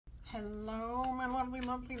Hello, my lovely,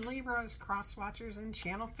 lovely Libras, cross watchers, and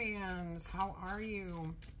channel fans. How are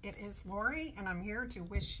you? It is Laurie, and I'm here to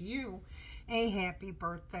wish you a happy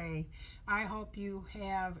birthday. I hope you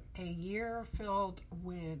have a year filled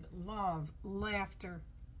with love, laughter,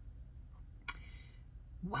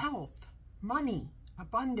 wealth, money,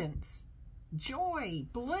 abundance, joy,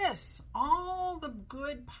 bliss, all the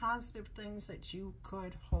good, positive things that you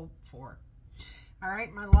could hope for. All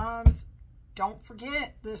right, my loves. Don't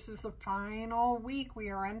forget, this is the final week. We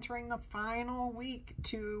are entering the final week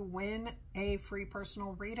to win a free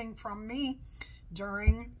personal reading from me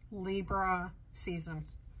during Libra season.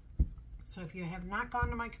 So if you have not gone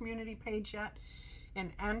to my community page yet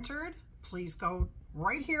and entered, please go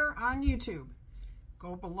right here on YouTube.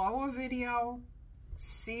 Go below a video,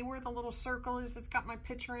 see where the little circle is. It's got my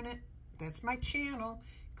picture in it. That's my channel.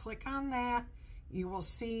 Click on that. You will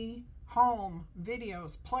see home,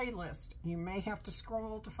 videos, playlist. You may have to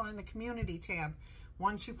scroll to find the community tab.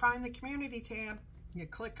 Once you find the community tab, you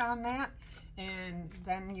click on that, and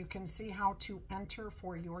then you can see how to enter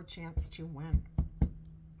for your chance to win.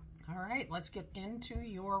 All right, let's get into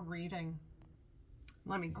your reading.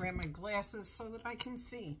 Let me grab my glasses so that I can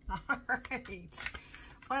see. All right,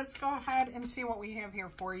 let's go ahead and see what we have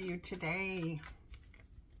here for you today.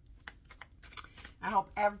 I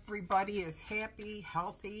hope everybody is happy,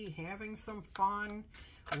 healthy, having some fun.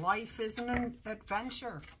 Life is an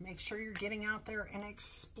adventure. Make sure you're getting out there and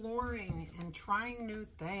exploring and trying new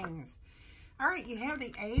things. All right, you have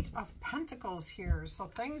the 8 of Pentacles here. So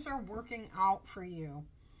things are working out for you.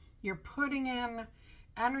 You're putting in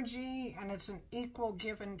energy, and it's an equal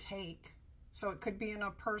give and take. So it could be in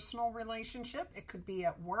a personal relationship. It could be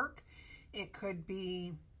at work. It could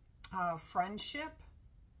be friendship.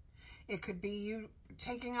 It could be you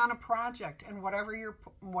taking on a project, and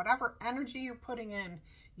whatever energy you're putting in,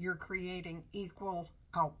 you're creating equal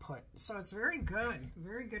output. So it's very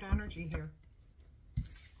good energy here.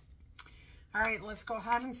 All right, let's go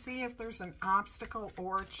ahead and see if there's an obstacle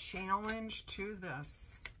or challenge to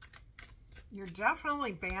this. You're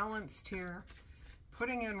definitely balanced here,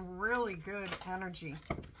 putting in really good energy.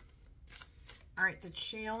 All right, the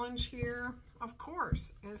challenge here, of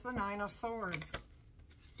course, is the 9 of Swords.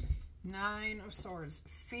 9 of Swords,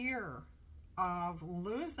 fear of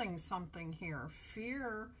losing something here.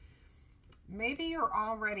 Fear, maybe you're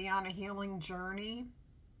already on a healing journey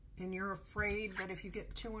and you're afraid that if you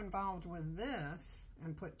get too involved with this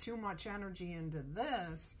and put too much energy into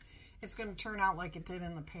this, it's going to turn out like it did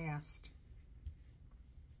in the past.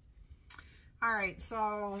 All right,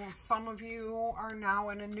 so some of you are now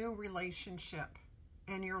in a new relationship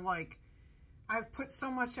and you're like, I've put so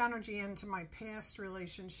much energy into my past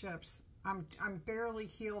relationships. I'm barely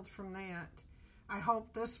healed from that. I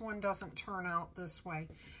hope this one doesn't turn out this way.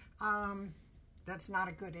 That's not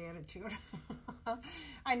a good attitude.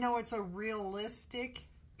 I know it's a realistic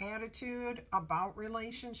attitude about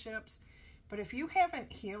relationships, but if you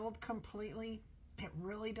haven't healed completely, it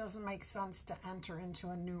really doesn't make sense to enter into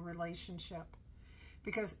a new relationship.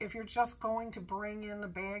 Because if you're just going to bring in the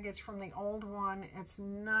baggage from the old one, it's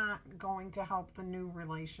not going to help the new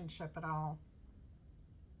relationship at all.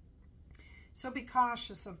 So be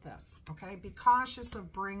cautious of this, okay? Be cautious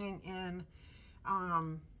of bringing in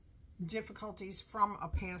difficulties from a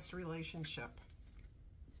past relationship.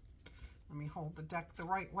 Let me hold the deck the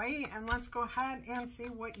right way, and let's go ahead and see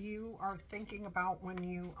what you are thinking about when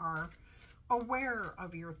you are aware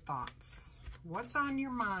of your thoughts. What's on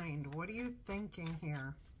your mind? What are you thinking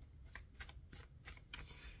here?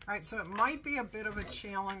 All right, so it might be a bit of a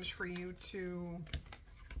challenge for you to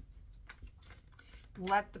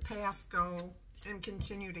let the past go and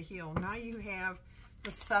continue to heal. Now you have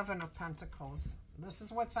the 7 of Pentacles. This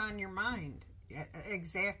is what's on your mind.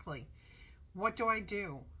 Exactly. What do I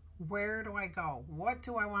do? Where do I go? What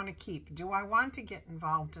do I want to keep? Do I want to get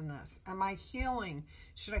involved in this? Am I healing?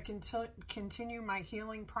 Should I continue my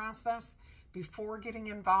healing process before getting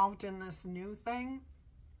involved in this new thing?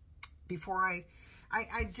 Before I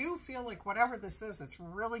do feel like whatever this is, it's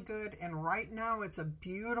really good. And right now it's a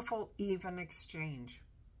beautiful, even exchange.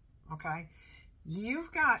 Okay?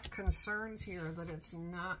 You've got concerns here that it's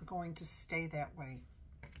not going to stay that way.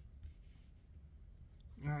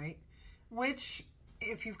 All right? Which,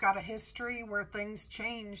 if you've got a history where things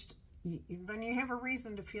changed, then you have a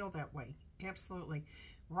reason to feel that way. Absolutely.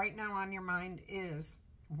 Right now on your mind is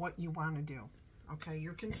what you want to do. Okay,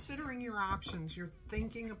 you're considering your options. You're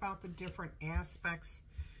thinking about the different aspects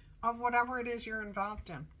of whatever it is you're involved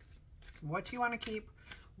in. What do you want to keep?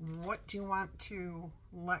 What do you want to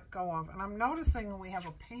let go of? And I'm noticing we have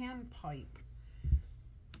a pan pipe.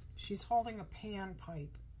 She's holding a pan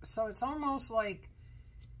pipe. So it's almost like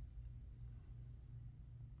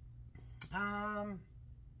An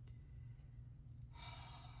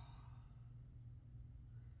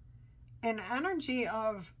energy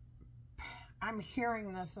of, I'm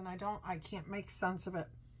hearing this and I can't make sense of it.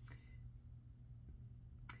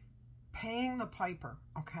 Paying the piper,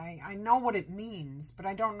 okay? I know what it means, but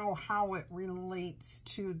I don't know how it relates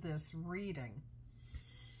to this reading.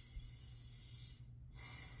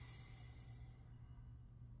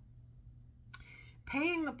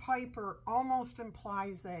 Paying the piper almost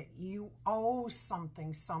implies that you owe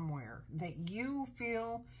something somewhere, that you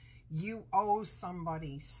feel you owe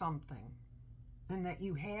somebody something, and that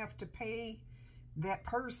you have to pay that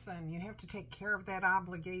person, you have to take care of that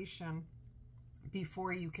obligation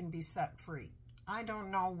before you can be set free. I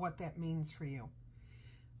don't know what that means for you.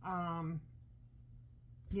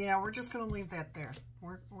 Yeah, we're just going to leave that there.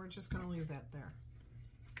 We're just going to leave that there.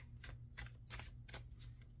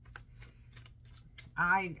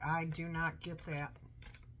 I do not get that.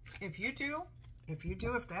 If you do,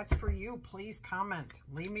 if that's for you, please comment.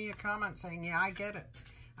 Leave me a comment saying, yeah, I get it.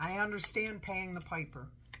 I understand paying the piper.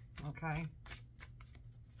 Okay.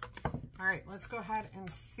 All right, let's go ahead and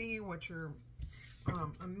see what your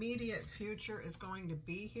immediate future is going to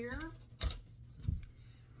be here.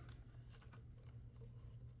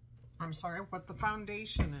 I'm sorry, what the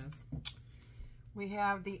foundation is. We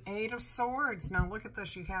have the Eight of Swords. Now look at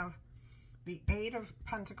this. You have the Eight of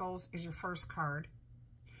Pentacles is your first card.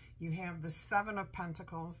 You have the Seven of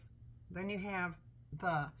Pentacles. Then you have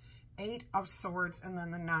the Eight of Swords and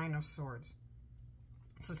then the Nine of Swords.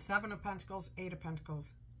 So Seven of Pentacles, Eight of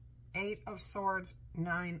Pentacles, Eight of Swords,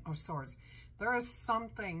 Nine of Swords. There is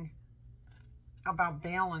something about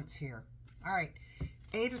balance here. All right,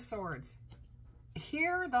 Eight of Swords.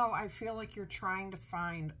 Here, though, I feel like you're trying to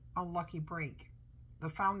find a lucky break. The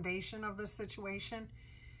foundation of this situation,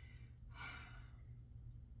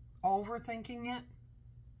 overthinking it,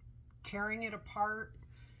 tearing it apart,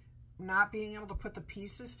 not being able to put the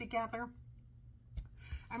pieces together.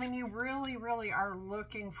 I mean, you really, really are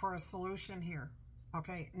looking for a solution here.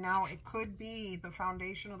 Okay, now it could be the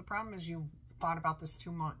foundation of the problem is you thought about this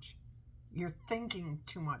too much. You're thinking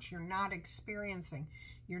too much. You're not experiencing.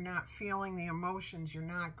 You're not feeling the emotions. You're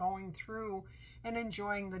not going through and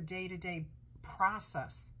enjoying the day-to-day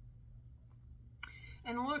process.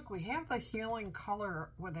 And look, we have the healing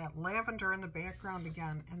color with that lavender in the background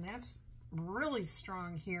again. And that's really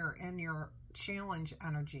strong here in your challenge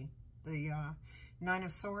energy. The Nine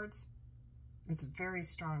of Swords. It's very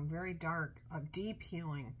strong, very dark, a deep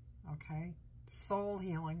healing, okay? Soul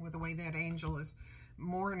healing with the way that angel is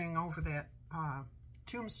mourning over that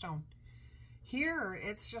tombstone. Here,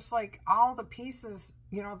 it's just like all the pieces,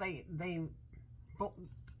 you know,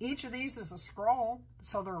 each of these is a scroll,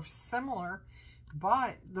 so they're similar,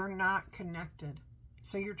 but they're not connected.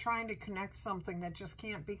 So you're trying to connect something that just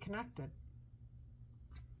can't be connected.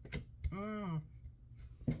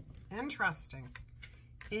 Interesting.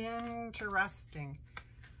 Interesting.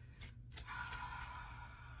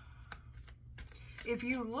 If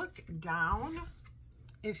you look down,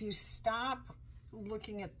 if you stop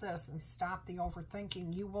looking at this and stop the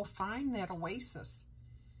overthinking, you will find that oasis,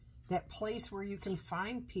 that place where you can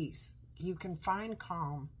find peace, you can find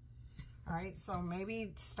calm. All right, so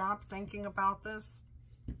maybe stop thinking about this,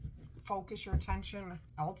 focus your attention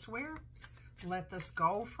elsewhere, let this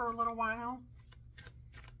go for a little while,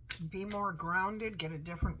 be more grounded, get a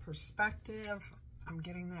different perspective. I'm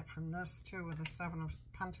getting that from this too with the Seven of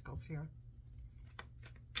Pentacles here.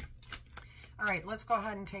 All right, let's go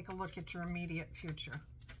ahead and take a look at your immediate future.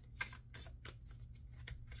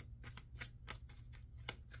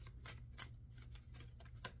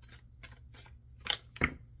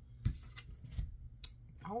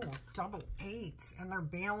 Oh, double eights, and they're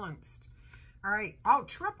balanced. All right. Oh,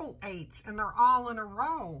 triple eights, and they're all in a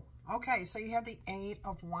row. Okay, so you have the Eight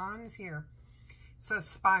of Wands here. It says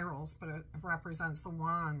spirals, but it represents the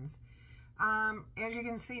wands. As you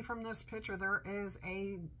can see from this picture, there is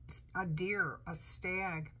a deer, a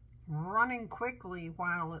stag, running quickly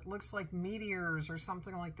while it looks like meteors or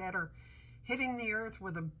something like that are hitting the earth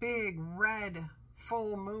with a big red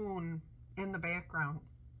full moon in the background.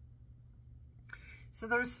 So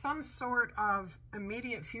there's some sort of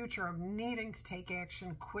immediate future of needing to take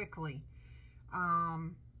action quickly.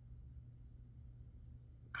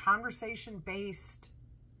 Conversation-based.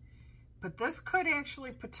 But this could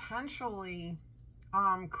actually potentially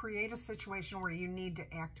create a situation where you need to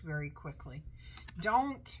act very quickly.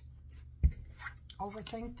 Don't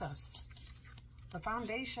overthink this. The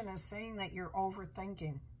foundation is saying that you're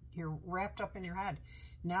overthinking. You're wrapped up in your head.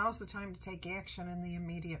 Now's the time to take action in the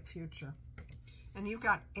immediate future. And you've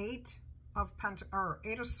got Eight of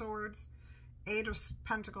Swords, Eight of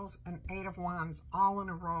Pentacles and Eight of Wands all in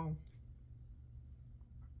a row.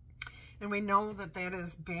 And we know that that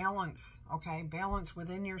is balance, okay? Balance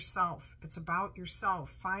within yourself. It's about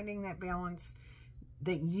yourself, finding that balance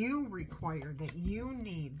that you require, that you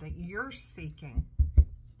need, that you're seeking.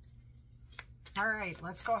 All right,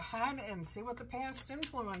 let's go ahead and see what the past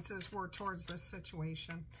influences were towards this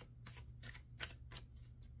situation.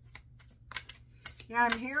 Yeah,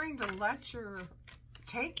 I'm hearing to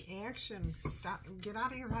take action. Stop, get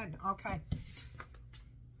out of your head. Okay.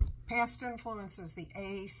 Past influences, the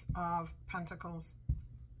Ace of Pentacles.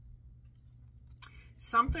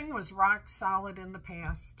 Something was rock solid in the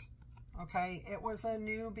past. Okay, it was a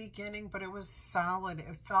new beginning, but it was solid.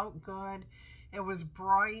 It felt good. It was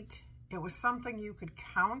bright. It was something you could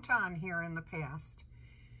count on here in the past.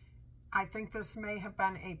 I think this may have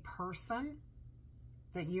been a person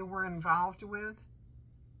that you were involved with,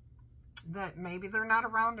 that maybe they're not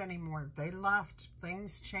around anymore. They left.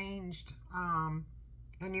 Things changed.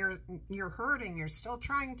 And you're hurting. You're still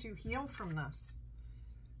trying to heal from this.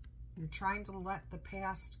 You're trying to let the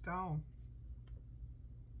past go.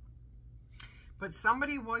 But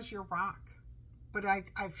somebody was your rock. But I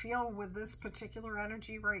feel with this particular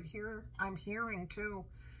energy right here, I'm hearing too,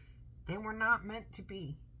 they were not meant to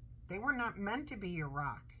be. They were not meant to be your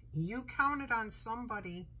rock. You counted on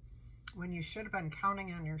somebody when you should have been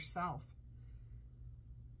counting on yourself.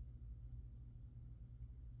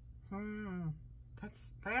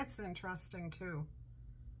 That's interesting too.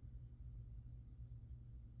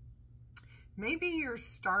 Maybe you're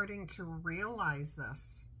starting to realize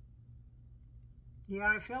this. Yeah,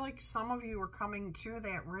 I feel like some of you are coming to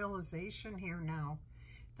that realization here now,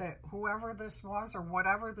 that whoever this was or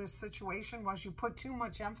whatever this situation was, you put too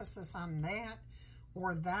much emphasis on that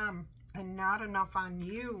or them and not enough on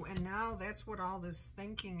you. And now that's what all this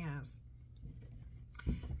thinking is.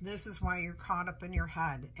 This is why you're caught up in your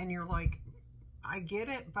head and you're like, I get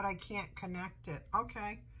it, but I can't connect it.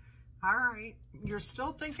 Okay. All right. You're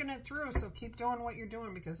still thinking it through, so keep doing what you're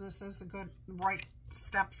doing because this is the right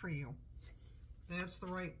step for you. That's the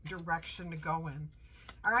right direction to go in.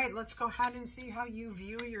 All right, let's go ahead and see how you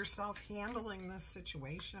view yourself handling this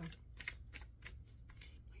situation.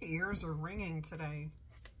 My ears are ringing today.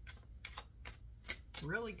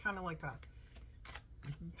 Really kind of like a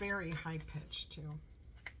very high pitch too.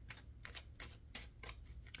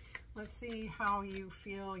 Let's see how you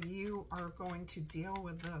feel you are going to deal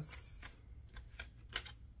with this.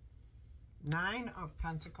 Nine of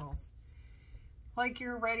Pentacles. Like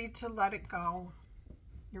you're ready to let it go.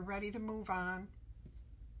 You're ready to move on.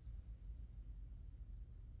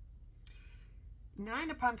 Nine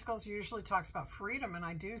of Pentacles usually talks about freedom, and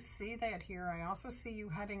I do see that here. I also see you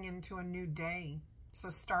heading into a new day. So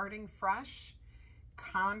starting fresh,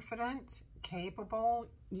 confident, capable.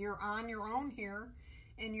 You're on your own here,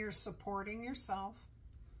 and you're supporting yourself.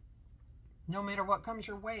 No matter what comes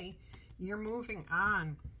your way, you're moving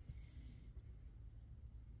on.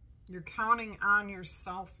 You're counting on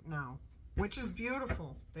yourself now, which is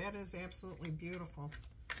beautiful. That is absolutely beautiful.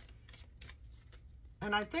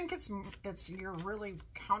 And I think you're really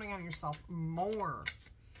counting on yourself more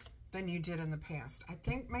than you did in the past. I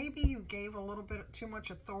think maybe you gave a little bit too much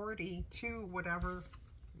authority to whatever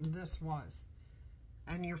this was.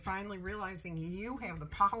 And you're finally realizing you have the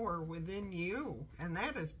power within you. And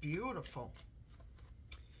that is beautiful.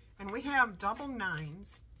 And we have double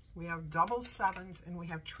nines. We have double sevens. And we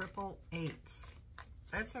have triple eights.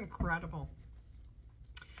 That's incredible.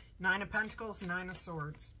 Nine of Pentacles, Nine of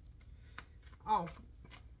Swords. Oh,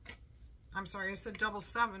 I'm sorry. I said double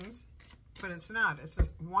sevens. But it's not. It's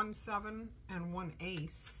just 1 7 and 1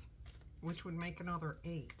 ace. Which would make another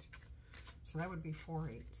 8. So that would be 4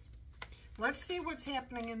 eights. Let's see what's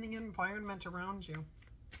happening in the environment around you.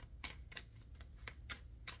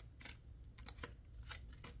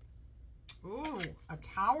 Ooh, a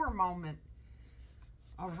tower moment.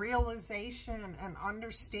 A realization, an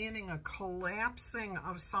understanding, a collapsing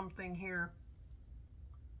of something here.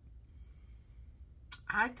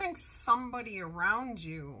 I think somebody around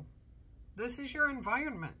you, this is your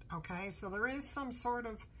environment, okay? So there is some sort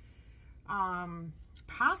of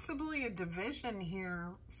possibly a division here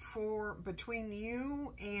between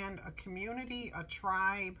you and a community, a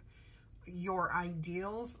tribe, your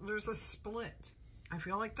ideals. There's a split. I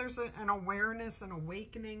feel like there's an awareness, an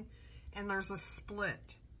awakening, and there's a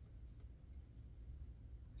split.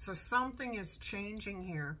 So something is changing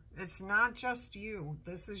here. It's not just you.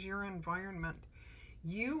 This is your environment.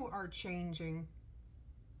 You are changing.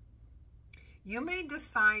 You may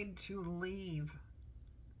decide to leave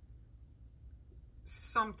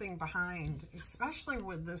something behind, especially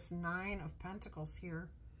with this Nine of Pentacles here.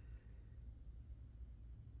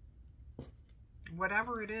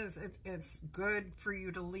 whatever it is, it's good for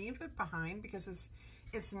you to leave it behind because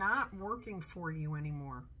it's not working for you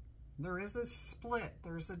anymore. There is a split.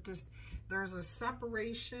 There's a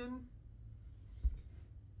separation.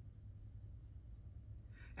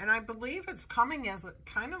 And I believe it's coming as a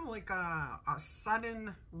kind of like a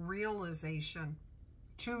sudden realization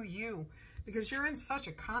to you because you're in such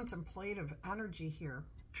a contemplative energy here,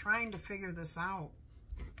 trying to figure this out.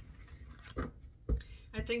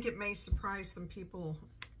 I think it may surprise some people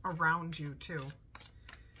around you too.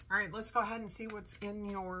 All right, let's go ahead and see what's in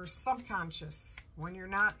your subconscious. When you're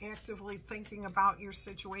not actively thinking about your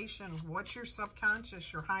situation, what's your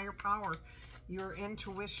subconscious, your higher power, your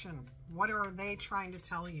intuition? What are they trying to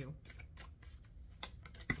tell you?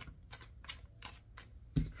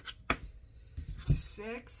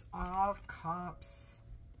 Six of Cups.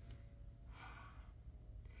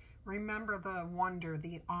 Remember the wonder,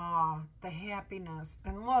 the awe, the happiness.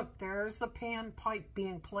 And look, there's the panpipe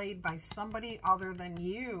being played by somebody other than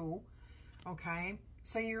you. Okay?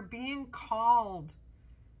 So you're being called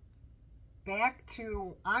back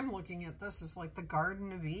to, I'm looking at this as like the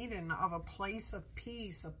Garden of Eden, of a place of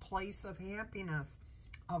peace, a place of happiness,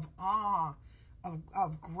 of awe,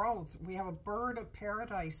 of growth. We have a bird of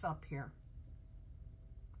paradise up here.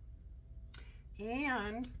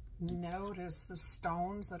 And notice the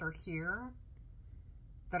stones that are here,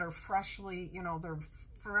 that are freshly, you know, they're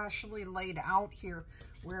freshly laid out here.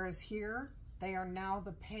 Whereas here, they are now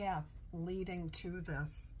the path leading to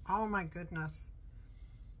this. Oh my goodness.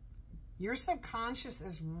 Your subconscious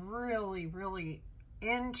is really, really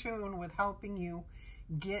in tune with helping you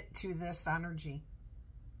get to this energy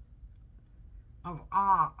of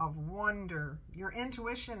awe, of wonder. Your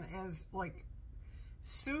intuition is like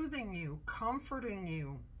soothing you, comforting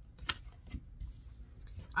you.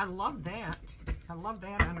 I love that. I love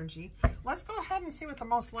that energy. Let's go ahead and see what the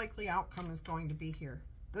most likely outcome is going to be here.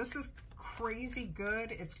 This is crazy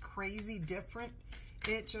good. It's crazy different.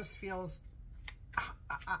 It just feels,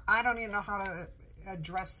 I don't even know how to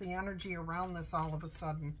address the energy around this all of a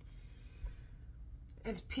sudden.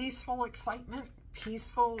 It's peaceful excitement,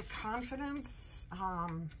 peaceful confidence,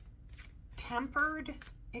 tempered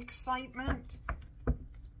excitement.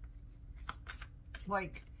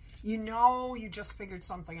 Like, you know, you just figured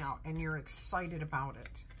something out and you're excited about it.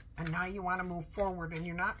 And now you want to move forward and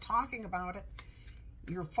you're not talking about it.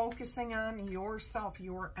 You're focusing on yourself,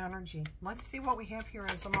 your energy. Let's see what we have here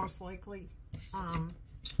as the most likely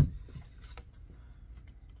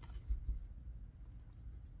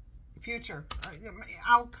future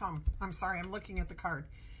outcome. I'm sorry, I'm looking at the card.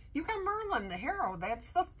 You got Merlin, the hero.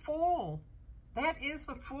 That's the Fool. That is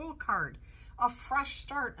the Fool card. A fresh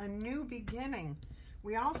start, a new beginning.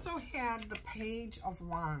 We also had the Page of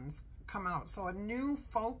Wands come out. So a new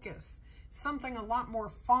focus, something a lot more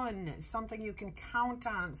fun, something you can count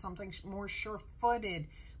on, something more sure-footed,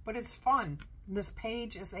 but it's fun. This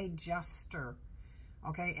page is a jester,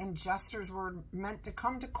 okay? And jesters were meant to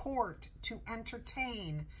come to court, to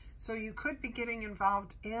entertain. So you could be getting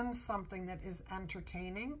involved in something that is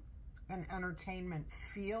entertaining, an entertainment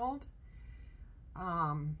field.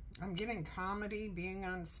 I'm getting comedy, being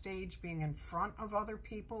on stage, being in front of other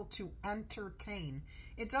people to entertain.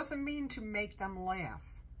 It doesn't mean to make them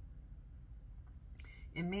laugh.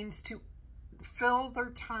 It means to fill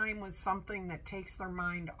their time with something that takes their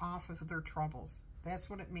mind off of their troubles. That's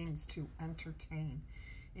what it means to entertain.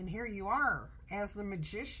 And here you are, as the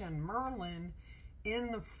magician, Merlin,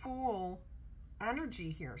 in the Fool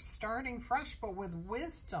energy here, starting fresh, but with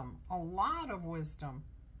wisdom, a lot of wisdom.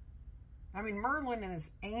 I mean, Merlin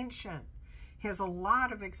is ancient, has a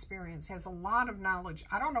lot of experience, has a lot of knowledge.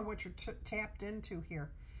 I don't know what you're tapped into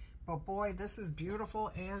here, but boy, this is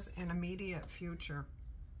beautiful as an immediate future.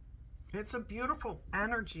 It's a beautiful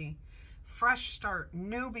energy, fresh start,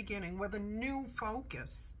 new beginning with a new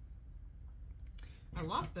focus. I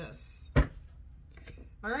love this.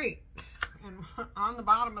 All right, and on the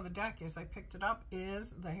bottom of the deck, as I picked it up,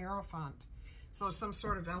 is the Hierophant. So some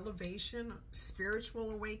sort of elevation,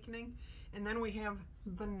 spiritual awakening. And then we have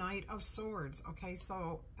the Knight of Swords. Okay,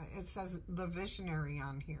 so it says the visionary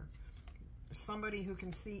on here. Somebody who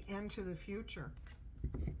can see into the future.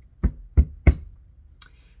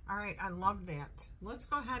 All right, I love that. Let's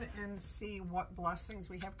go ahead and see what blessings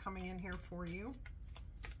we have coming in here for you.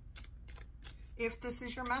 If this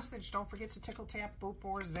is your message, don't forget to tickle, tap, boop,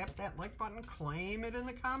 or zap that like button. Claim it in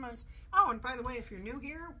the comments. Oh, and by the way, if you're new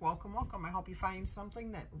here, welcome, welcome. I hope you find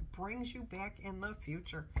something that brings you back in the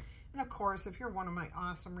future. And of course, if you're one of my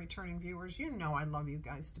awesome returning viewers, you know I love you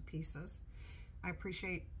guys to pieces. I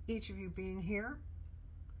appreciate each of you being here,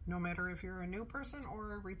 no matter if you're a new person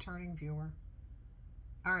or a returning viewer.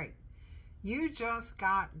 All right. You just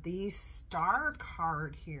got the Star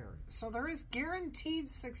card here. So there is guaranteed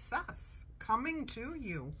success coming to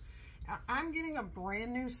you. I'm getting a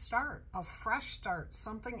brand new start, a fresh start,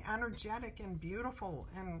 something energetic and beautiful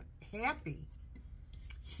and happy.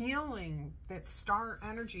 Healing, that star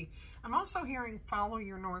energy. I'm also hearing follow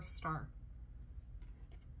your North Star.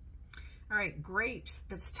 All right, grapes.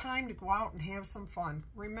 It's time to go out and have some fun.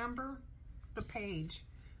 Remember the page,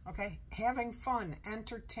 okay? Having fun,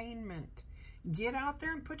 entertainment. Get out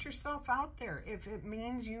there and put yourself out there. If it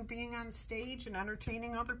means you being on stage and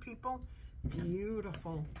entertaining other people,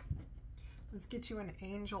 beautiful. Let's get you an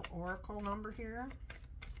angel oracle number here.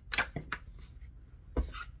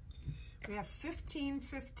 We have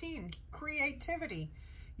 1515, creativity.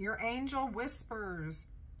 Your angel whispers.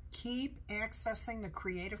 Keep accessing the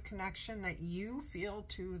creative connection that you feel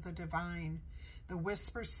to the divine. The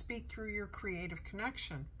whispers speak through your creative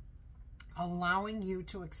connection, allowing you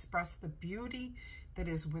to express the beauty that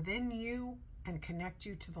is within you and connect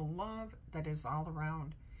you to the love that is all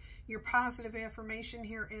around. Your positive affirmation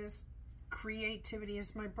here is, creativity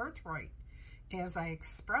is my birthright. As I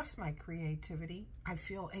express my creativity, I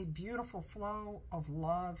feel a beautiful flow of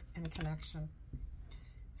love and connection.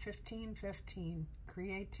 1515,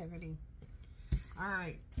 creativity. All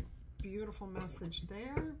right, beautiful message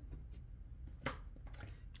there. I'm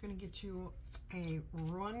going to get you a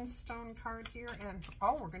runestone card here, and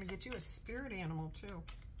oh, we're going to get you a spirit animal too.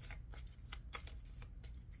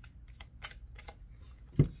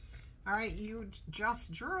 All right, you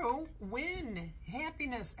just drew win,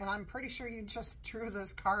 happiness, and I'm pretty sure you just drew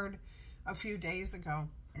this card a few days ago.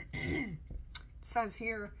 It says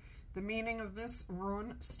here, the meaning of this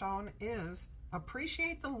rune stone is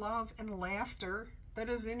appreciate the love and laughter that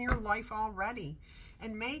is in your life already,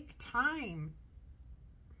 and make time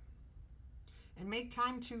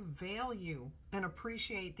to value and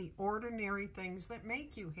appreciate the ordinary things that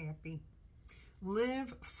make you happy.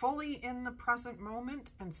 Live fully in the present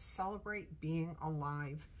moment and celebrate being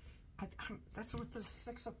alive. That's what the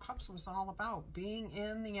Six of Cups was all about. Being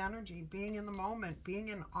in the energy, being in the moment, being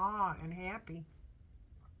in awe and happy.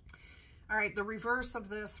 All right, the reverse of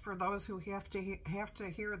this for those who have to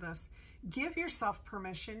hear this. Give yourself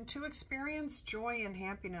permission to experience joy and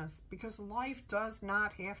happiness, because life does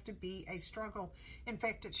not have to be a struggle. In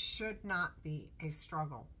fact, it should not be a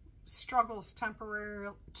struggle. Struggles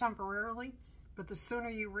temporarily, but the sooner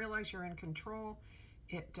you realize you're in control,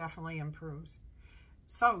 it definitely improves.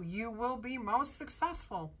 So you will be most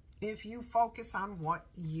successful if you focus on what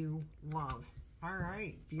you love. All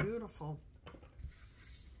right, beautiful.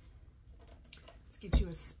 Let's get you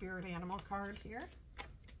a spirit animal card here.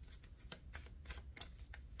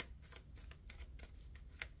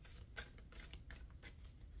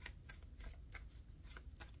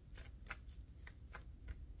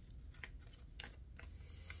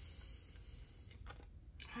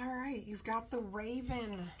 All right, you've got the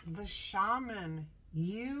raven, the shaman.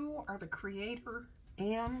 You are the creator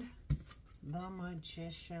and the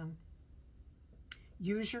magician.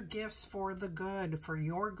 Use your gifts for the good, for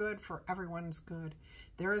your good, for everyone's good.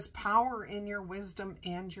 There is power in your wisdom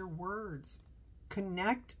and your words.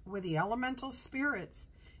 Connect with the elemental spirits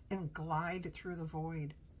and glide through the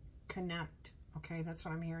void. Connect. Okay, that's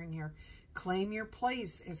what I'm hearing here. Claim your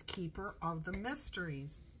place as keeper of the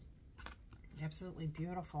mysteries. Absolutely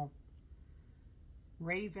beautiful.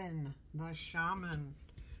 Raven, the shaman.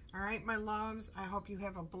 All right, my loves, I hope you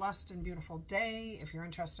have a blessed and beautiful day. If you're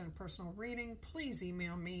interested in a personal reading, please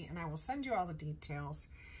email me and I will send you all the details.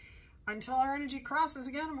 Until our energy crosses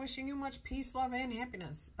again, I'm wishing you much peace, love, and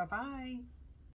happiness. Bye-bye.